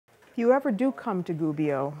you ever do come to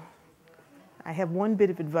Gubbio, I have one bit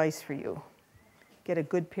of advice for you. Get a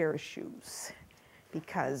good pair of shoes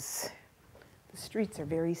because the streets are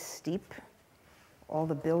very steep. All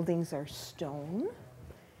the buildings are stone.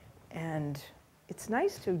 And it's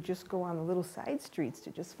nice to just go on the little side streets to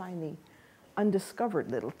just find the undiscovered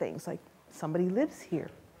little things, like somebody lives here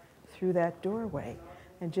through that doorway,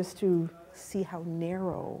 and just to see how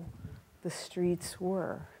narrow the streets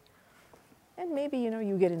were. And maybe,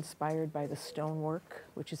 you get inspired by the stonework,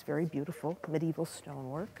 which is very beautiful, medieval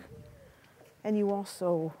stonework. And you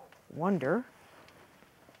also wonder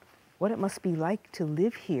what it must be like to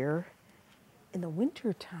live here in the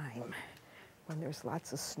winter time when there's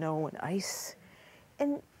lots of snow and ice.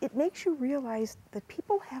 And it makes you realize that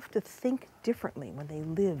people have to think differently when they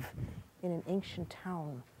live in an ancient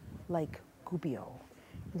town like Gubbio.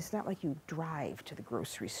 And it's not like you drive to the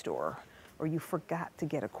grocery store or you forgot to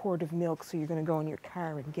get a quart of milk, so you're going to go in your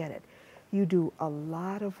car and get it. You do a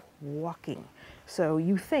lot of walking. So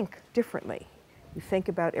you think differently. You think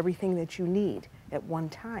about everything that you need at one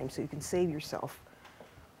time so you can save yourself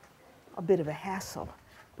a bit of a hassle.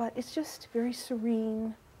 But it's just very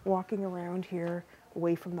serene walking around here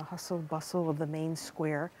away from the hustle bustle of the main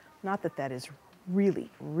square. Not that that is really,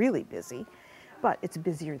 really busy, but it's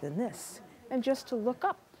busier than this. And just to look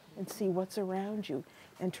up and see what's around you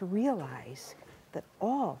and to realize that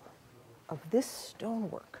all of this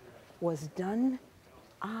stonework was done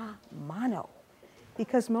a mano,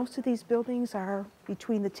 because most of these buildings are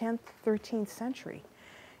between the 10th, 13th century.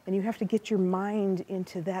 And you have to get your mind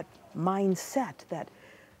into that mindset that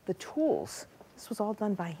the tools, this was all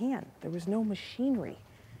done by hand. There was no machinery.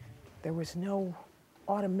 There was no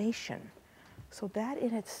automation. So that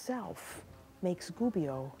in itself makes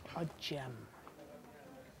Gubbio a gem.